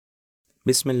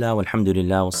Bismillah,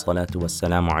 walhamdulillah, wassalatu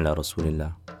wassalamu ala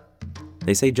rasulillah.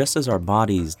 They say just as our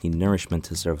bodies need nourishment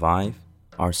to survive,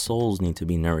 our souls need to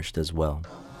be nourished as well.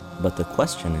 But the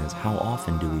question is, how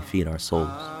often do we feed our souls?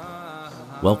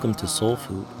 Welcome to Soul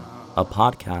Food, a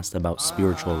podcast about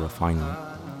spiritual refinement.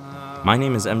 My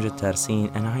name is Amjad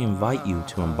Tarsin, and I invite you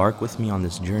to embark with me on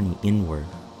this journey inward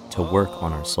to work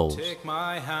on our souls. Take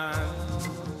my hand,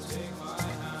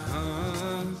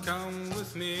 come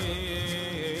with me,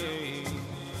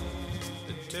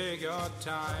 take your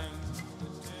time.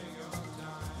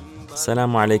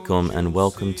 Assalamu alaikum and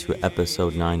welcome to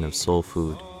episode 9 of Soul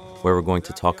Food, where we're going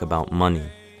to talk about money.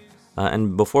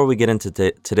 And before we get into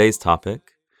today's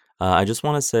topic, I just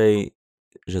want to say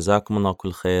Jazakumullah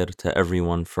kul khair to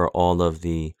everyone for all of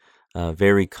the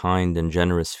very kind and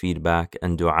generous feedback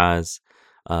and du'as.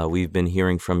 We've been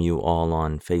hearing from you all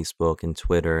on Facebook and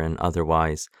Twitter and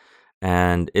otherwise.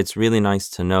 And it's really nice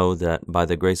to know that by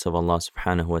the grace of Allah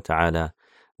subhanahu wa ta'ala,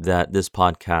 that this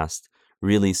podcast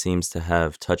really seems to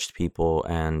have touched people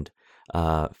and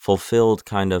fulfilled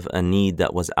kind of a need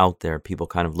that was out there. People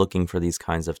kind of looking for these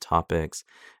kinds of topics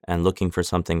and looking for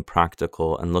something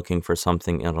practical and looking for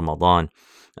something in Ramadan.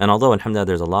 And although, alhamdulillah,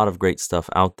 there's a lot of great stuff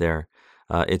out there,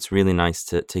 it's really nice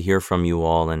to hear from you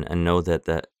all and know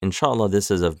that inshallah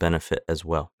this is of benefit as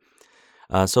well.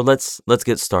 So let's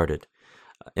get started.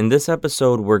 In this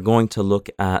episode, we're going to look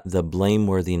at the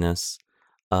blameworthiness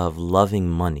of loving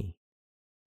money.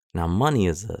 Now, money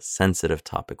is a sensitive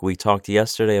topic. We talked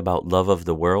yesterday about love of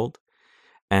the world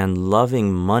and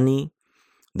loving money.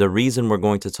 The reason we're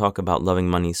going to talk about loving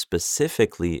money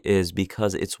specifically is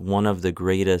because it's one of the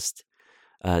greatest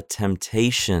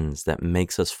temptations that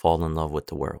makes us fall in love with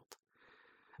the world.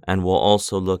 And we'll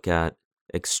also look at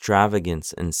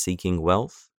extravagance in seeking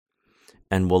wealth.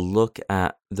 And we'll look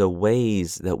at the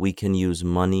ways that we can use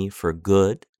money for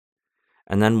good.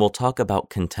 And then we'll talk about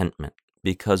contentment,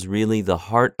 because really the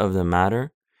heart of the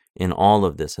matter in all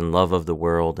of this, in love of the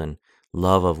world and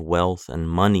love of wealth and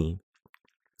money,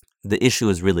 the issue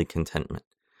is really contentment.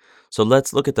 So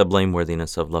let's look at the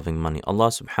blameworthiness of loving money. Allah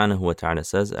subhanahu wa ta'ala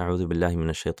says, أعوذ بالله من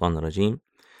الشيطان الرجيم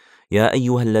يا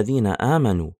أيها الذين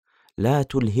آمنوا لا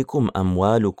تلهكم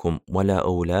أموالكم ولا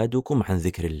أولادكم عن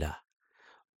ذكر الله.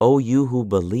 O you who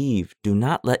believe, do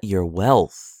not let your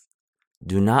wealth,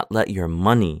 do not let your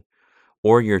money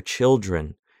or your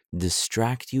children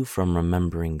distract you from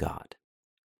remembering God.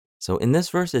 So in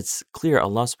this verse, it's clear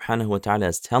Allah subhanahu wa ta'ala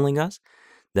is telling us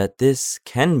that this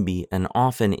can be and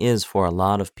often is for a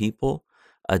lot of people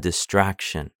a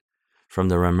distraction from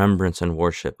the remembrance and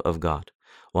worship of God.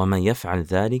 وَمَنْ يَفْعَلْ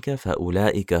ذَلِكَ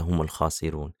فَأُولَٰئِكَ هُمُ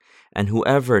الْخَاسِرُونَ. And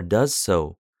whoever does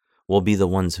so will be the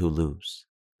ones who lose.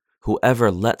 Whoever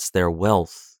lets their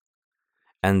wealth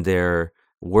and their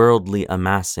worldly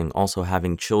amassing, also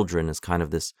having children as kind of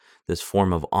this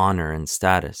form of honor and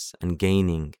status and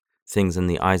gaining things in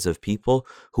the eyes of people,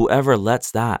 whoever lets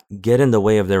that get in the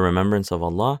way of their remembrance of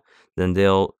Allah, then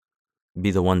they'll be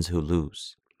the ones who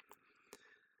lose.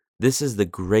 This is the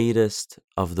greatest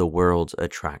of the world's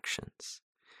attractions.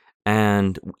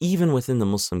 And even within the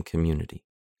Muslim community,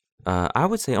 I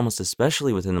would say almost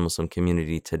especially within the Muslim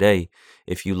community today,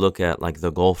 if you look at like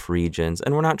the Gulf regions,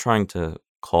 and we're not trying to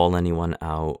call anyone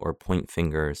out or point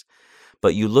fingers,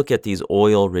 but you look at these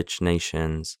oil-rich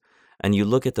nations and you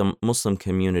look at the Muslim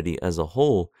community as a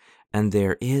whole, and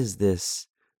there is this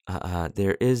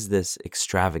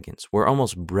extravagance. We're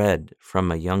almost bred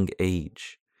from a young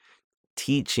age,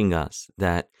 teaching us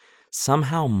that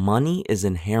somehow money is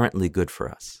inherently good for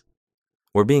us.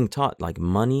 We're being taught like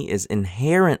money is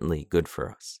inherently good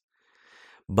for us.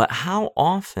 But how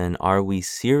often are we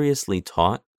seriously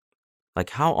taught?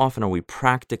 Like how often are we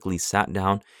practically sat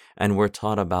down and we're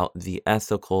taught about the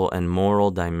ethical and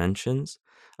moral dimensions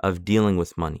of dealing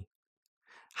with money?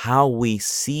 How we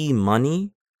see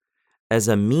money as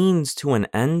a means to an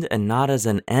end and not as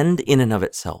an end in and of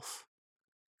itself.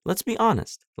 Let's be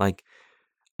honest. Like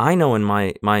I know in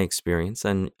my experience,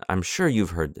 and I'm sure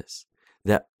you've heard this,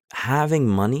 that having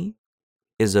money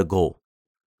is a goal.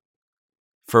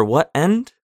 For what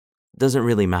end? Doesn't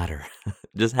really matter.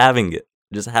 Just having it.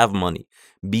 Just have money.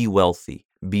 Be wealthy.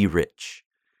 Be rich.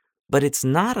 But it's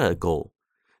not a goal.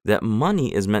 That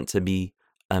money is meant to be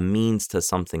a means to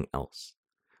something else.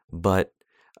 But,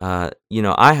 I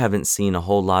haven't seen a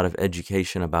whole lot of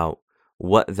education about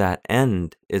what that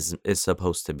end is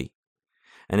supposed to be.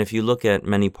 And if you look at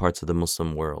many parts of the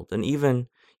Muslim world, and even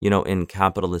in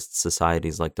capitalist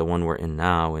societies like the one we're in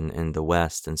now in the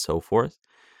West and so forth,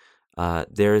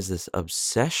 there is this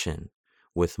obsession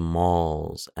with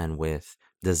malls and with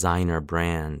designer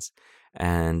brands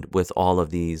and with all of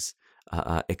these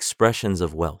expressions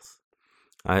of wealth.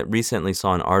 I recently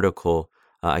saw an article.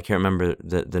 I can't remember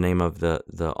the name of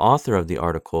the author of the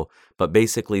article, but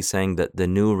basically saying that the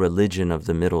new religion of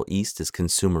the Middle East is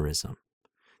consumerism,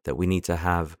 that we need to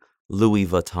have Louis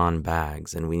Vuitton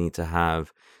bags and we need to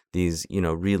have these,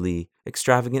 really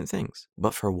extravagant things.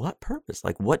 But for what purpose?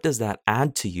 Like, what does that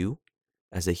add to you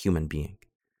as a human being?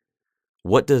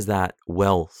 What does that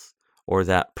wealth or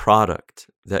that product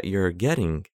that you're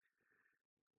getting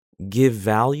give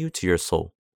value to your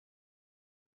soul?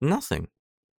 Nothing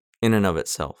in and of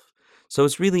itself. So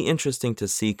it's really interesting to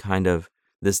see kind of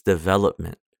this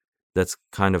development that's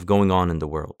kind of going on in the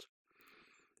world.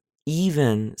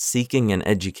 Even seeking an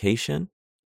education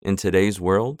in today's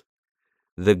world,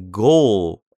 the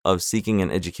goal of seeking an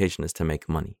education is to make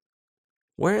money.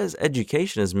 Whereas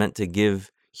education is meant to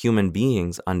give human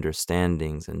beings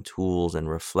understandings and tools and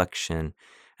reflection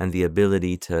and the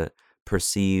ability to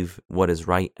perceive what is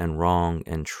right and wrong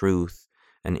and truth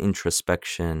and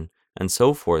introspection and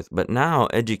so forth. But now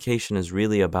education is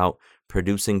really about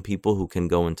producing people who can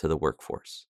go into the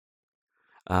workforce.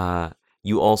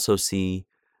 You also see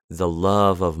the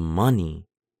love of money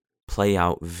play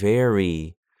out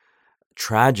very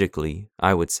tragically,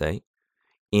 I would say,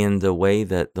 in the way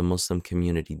that the Muslim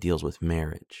community deals with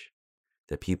marriage.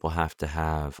 That people have to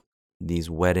have these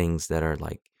weddings that are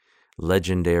like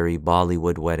legendary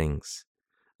Bollywood weddings.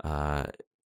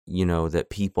 That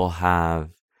people have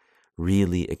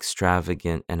really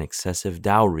extravagant and excessive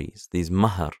dowries, these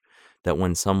mahar, that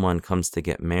when someone comes to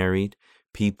get married,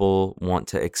 people want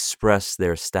to express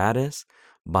their status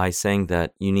by saying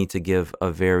that you need to give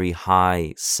a very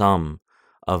high sum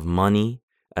of money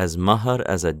as mahar,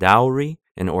 as a dowry,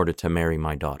 in order to marry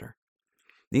my daughter.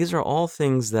 These are all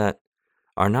things that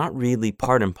are not really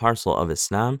part and parcel of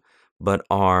Islam, but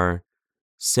are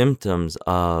symptoms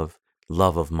of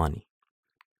love of money.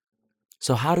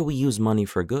 So how do we use money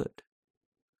for good?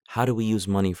 How do we use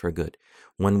money for good?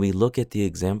 When we look at the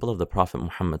example of the Prophet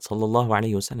Muhammad sallallahu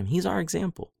alaihi wasallam, he's our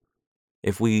example.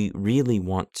 If we really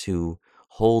want to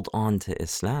hold on to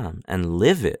Islam and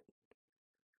live it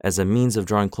as a means of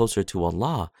drawing closer to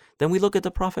Allah, then we look at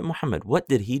the Prophet Muhammad. What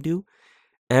did he do?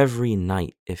 Every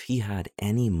night, if he had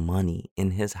any money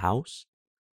in his house,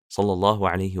 sallallahu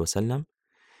alaihi wasallam,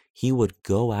 he would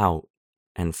go out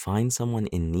and find someone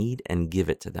in need and give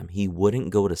it to them. He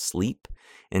wouldn't go to sleep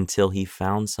until he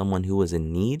found someone who was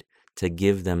in need to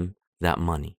give them that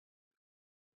money.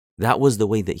 That was the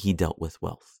way that he dealt with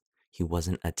wealth. He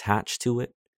wasn't attached to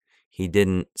it. He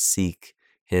didn't seek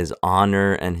his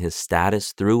honor and his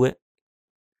status through it.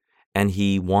 And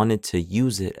he wanted to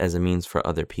use it as a means for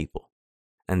other people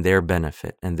and their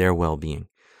benefit and their well-being.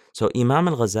 So Imam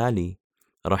al-Ghazali,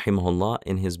 rahimahullah,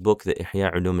 in his book, the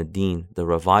Ihya Ulum ad-Din, the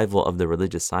revival of the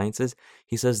religious sciences,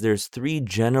 he says there's 3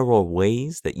 general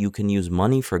ways that you can use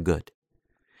money for good.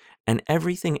 And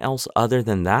everything else other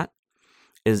than that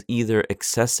is either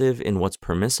excessive in what's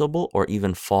permissible or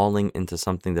even falling into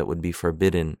something that would be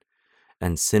forbidden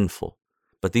and sinful.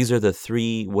 But these are the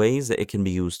 3 ways that it can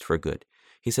be used for good.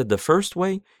 He said the first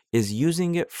way is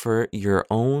using it for your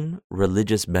own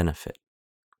religious benefit.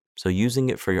 So using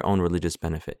it for your own religious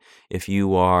benefit. If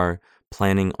you are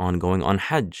planning on going on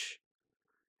Hajj,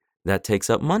 that takes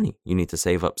up money. You need to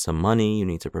save up some money. You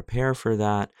need to prepare for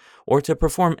that, or to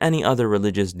perform any other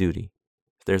religious duty.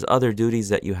 If there's other duties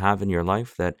that you have in your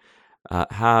life that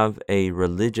have a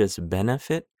religious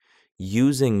benefit,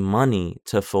 using money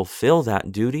to fulfill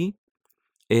that duty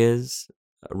is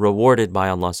rewarded by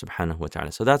Allah subhanahu wa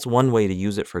ta'ala. So that's one way to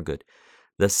use it for good.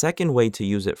 The second way to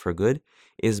use it for good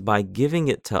is by giving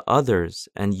it to others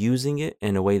and using it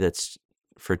in a way that's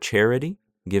for charity,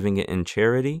 giving it in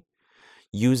charity,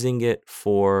 using it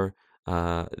for,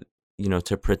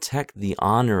 to protect the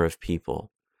honor of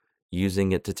people,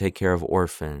 using it to take care of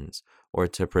orphans or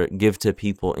to give to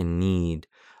people in need,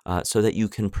 so that you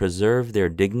can preserve their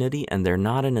dignity and they're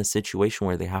not in a situation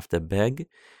where they have to beg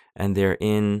and they're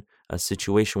in a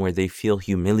situation where they feel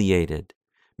humiliated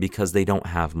because they don't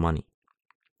have money.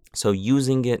 So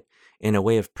using it in a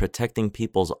way of protecting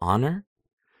people's honor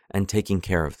and taking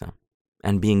care of them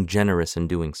and being generous in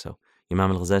doing so.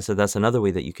 Imam al-Ghazali said that's another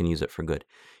way that you can use it for good.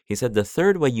 He said the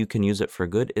third way you can use it for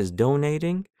good is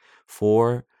donating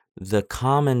for the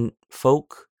common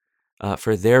folk,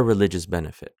 for their religious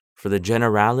benefit. For the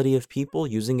generality of people,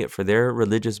 using it for their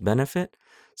religious benefit,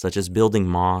 such as building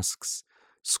mosques,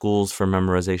 schools for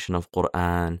memorization of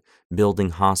Quran, building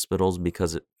hospitals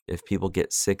because if people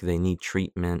get sick, they need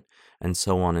treatment, and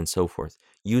so on and so forth.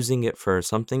 Using it for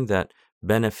something that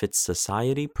benefits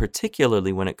society,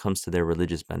 particularly when it comes to their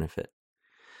religious benefit.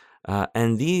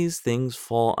 And these things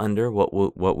fall under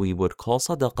what we would call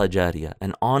sadaqah jariyah,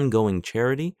 an ongoing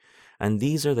charity. And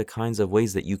these are the kinds of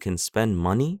ways that you can spend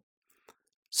money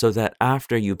so that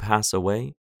after you pass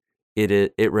away,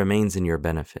 it remains in your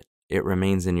benefit. It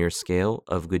remains in your scale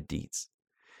of good deeds.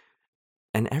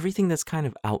 And everything that's kind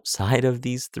of outside of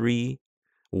these three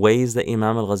ways that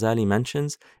Imam al-Ghazali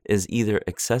mentions is either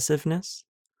excessiveness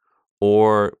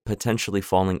or potentially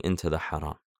falling into the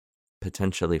haram.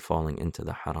 Potentially falling into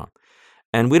the haram.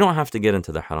 And we don't have to get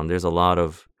into the haram. There's a lot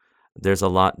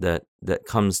that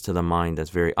comes to the mind that's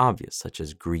very obvious, such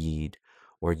as greed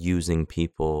or using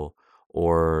people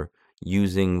or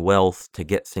using wealth to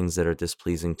get things that are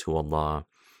displeasing to Allah,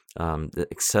 the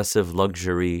excessive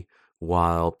luxury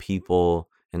while people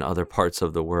in other parts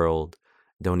of the world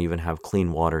don't even have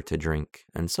clean water to drink,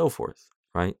 and so forth,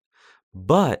 right?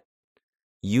 But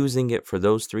using it for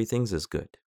those three things is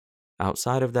good.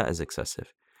 Outside of that is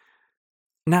excessive.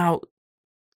 Now,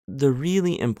 the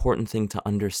really important thing to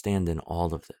understand in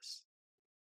all of this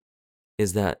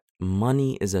is that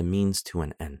money is a means to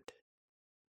an end.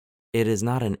 It is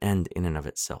not an end in and of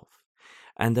itself.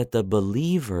 And that the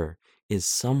believer is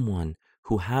someone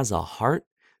who has a heart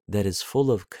that is full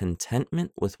of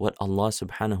contentment with what Allah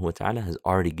subhanahu wa ta'ala has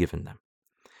already given them.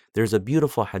 There's a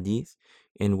beautiful hadith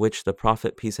in which the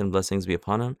Prophet, peace and blessings be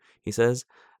upon him, he says,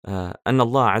 أن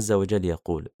الله عز وجل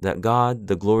يقول, that God,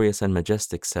 the glorious and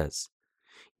majestic, says,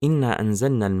 إِنَّا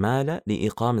أَنزَلْنَا الْمَالَ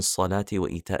لِإِقَامِ الصَّلَاةِ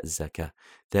وَإِيتَاءِ الزَّكَاةِ,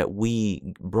 that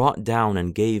we brought down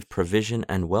and gave provision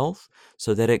and wealth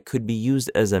so that it could be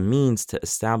used as a means to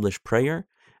establish prayer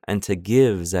and to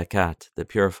give zakat, the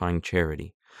purifying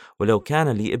charity. وَلَوْ كَانَ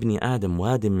لِإِبْنِ آدَمْ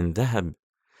وَادٍ مِّن ذَهَبٍ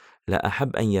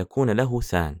لَأَحَبْ أَن يَكُونَ لَهُ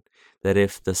ثَانٍ, that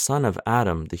if the son of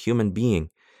Adam, the human being,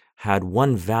 had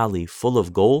one valley full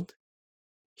of gold,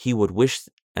 he would wish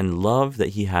and love that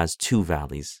he has two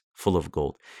valleys full of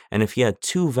gold. And if he had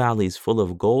two valleys full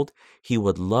of gold, he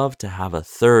would love to have a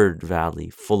third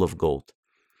valley full of gold.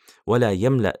 وَلَا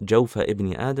يَمْلَأْ جَوْفَ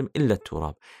ابْنِ آدَمْ إِلَّا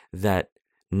التُّرَابِ, that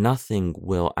nothing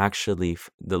will actually,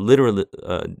 the literal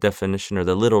definition, or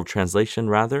the literal translation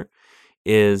rather,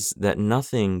 is that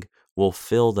nothing will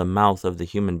fill the mouth of the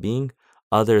human being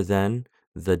other than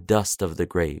the dust of the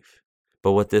grave.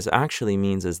 But what this actually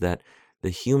means is that the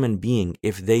human being,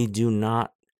 if they do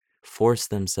not force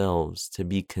themselves to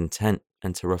be content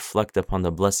and to reflect upon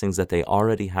the blessings that they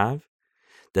already have,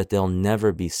 that they'll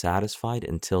never be satisfied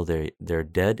until they're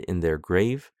dead in their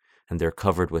grave and they're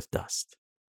covered with dust.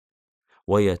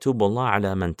 وَيَتُوبُ اللَّهُ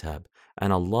عَلَى مَنْ تَابَ,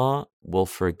 and Allah will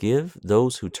forgive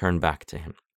those who turn back to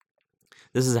Him.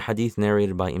 This is a hadith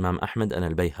narrated by Imam Ahmad and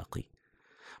al-Bayhaqi.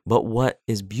 But what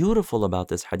is beautiful about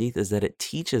this hadith is that it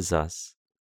teaches us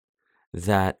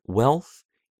that wealth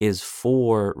is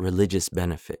for religious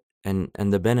benefit and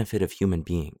the benefit of human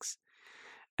beings.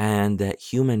 And that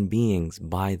human beings,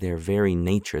 by their very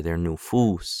nature, their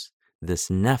nufus, this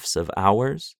nafs of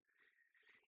ours,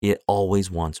 it always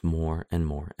wants more and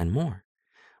more and more.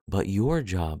 But your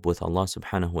job with Allah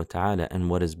subhanahu wa ta'ala, and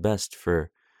what is best for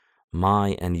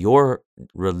my and your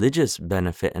religious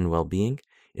benefit and well-being,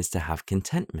 is to have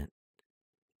contentment,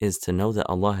 is to know that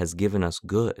Allah has given us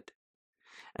good.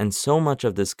 And so much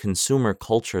of this consumer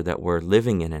culture that we're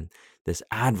living in, and this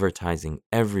advertising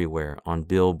everywhere on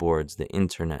billboards, the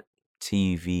internet,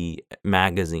 TV,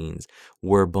 magazines,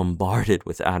 we're bombarded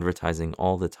with advertising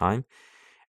all the time.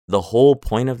 The whole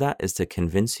point of that is to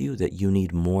convince you that you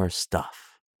need more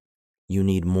stuff. You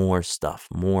need more stuff,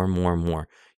 more.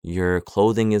 Your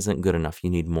clothing isn't good enough, you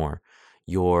need more.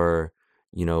 Your,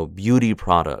 beauty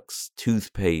products,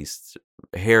 toothpaste,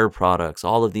 hair products,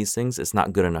 all of these things, it's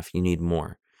not good enough, you need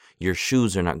more. Your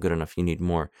shoes are not good enough, you need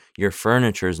more. Your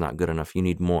furniture is not good enough, you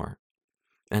need more.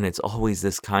 And it's always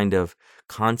this kind of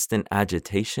constant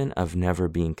agitation of never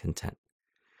being content.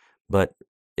 But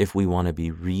if we want to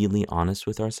be really honest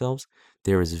with ourselves,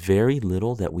 there is very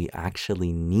little that we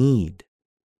actually need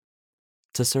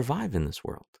to survive in this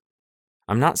world.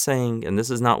 I'm not saying, and this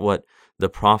is not what the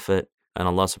Prophet and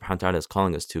Allah subhanahu wa ta'ala is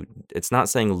calling us to, it's not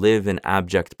saying live in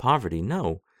abject poverty.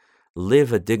 No,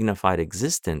 live a dignified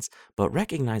existence, but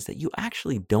recognize that you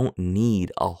actually don't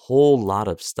need a whole lot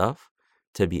of stuff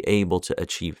to be able to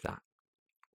achieve that.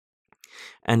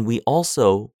 And we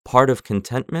also, part of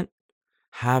contentment,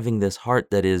 having this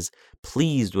heart that is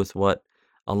pleased with what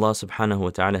Allah subhanahu wa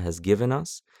ta'ala has given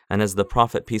us. And as the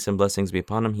Prophet, peace and blessings be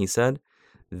upon him, he said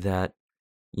that,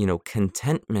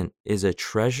 contentment is a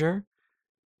treasure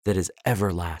that is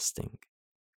everlasting.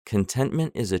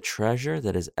 Contentment is a treasure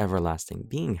that is everlasting.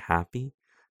 Being happy,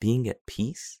 being at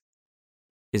peace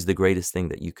is the greatest thing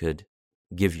that you could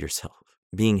give yourself.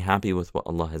 Being happy with what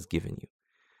Allah has given you.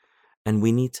 And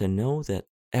we need to know that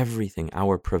everything,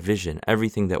 our provision,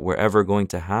 everything that we're ever going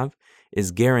to have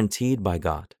is guaranteed by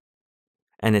God.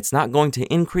 And it's not going to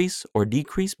increase or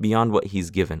decrease beyond what He's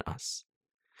given us.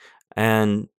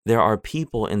 And there are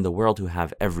people in the world who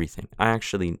have everything.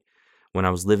 When I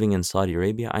was living in Saudi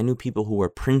Arabia, I knew people who were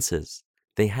princes.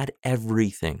 They had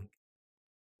everything,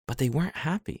 but they weren't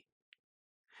happy.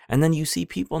 And then you see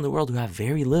people in the world who have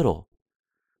very little,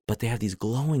 but they have these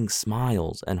glowing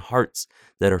smiles and hearts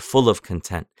that are full of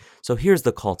content. So here's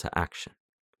the call to action.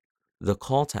 The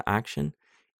call to action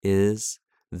is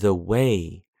the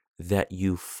way that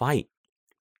you fight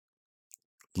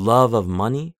love of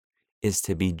money is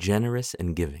to be generous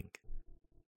in giving.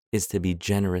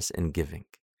 The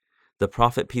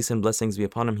Prophet, peace and blessings be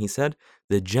upon him, he said,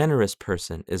 the generous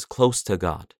person is close to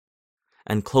God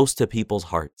and close to people's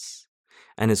hearts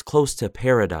and is close to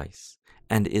paradise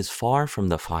and is far from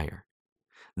the fire.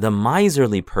 The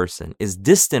miserly person is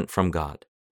distant from God,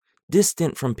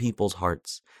 distant from people's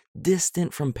hearts,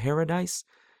 distant from paradise,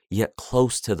 yet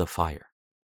close to the fire.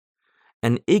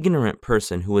 An ignorant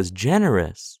person who is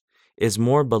generous is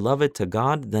more beloved to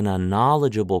God than a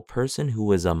knowledgeable person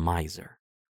who is a miser.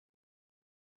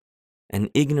 An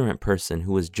ignorant person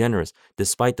who is generous,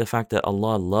 despite the fact that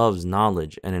Allah loves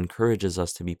knowledge and encourages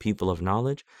us to be people of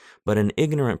knowledge, but an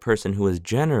ignorant person who is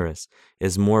generous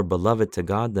is more beloved to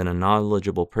God than a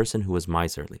knowledgeable person who is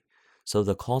miserly. So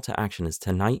the call to action is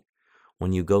tonight,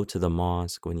 when you go to the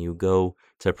mosque, when you go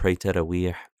to pray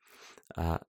Taraweeh,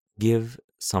 give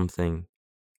some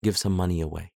money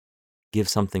away. Give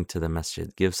something to the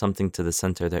masjid. Give something to the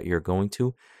center that you're going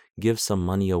to. Give some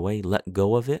money away. Let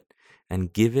go of it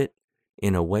and give it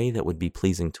in a way that would be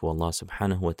pleasing to Allah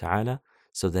subhanahu wa ta'ala,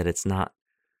 so that it's not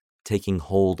taking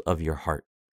hold of your heart.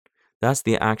 That's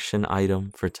the action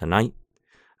item for tonight.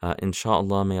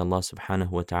 Inshallah, may Allah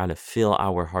subhanahu wa ta'ala fill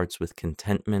our hearts with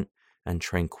contentment and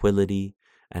tranquility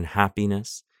and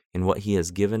happiness in what He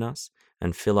has given us,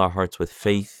 and fill our hearts with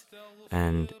faith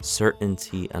and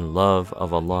certainty and love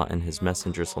of Allah and His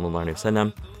Messenger sallallahu alaihi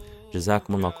wasallam.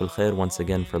 Jazakumullah kul khair once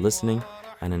again for listening,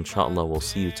 and inshallah we'll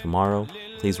see you tomorrow.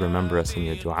 Please remember us in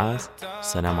your du'as.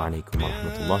 Assalamu alaikum wa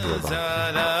rahmatullahi wa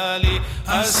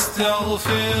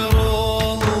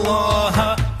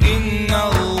barakatuh.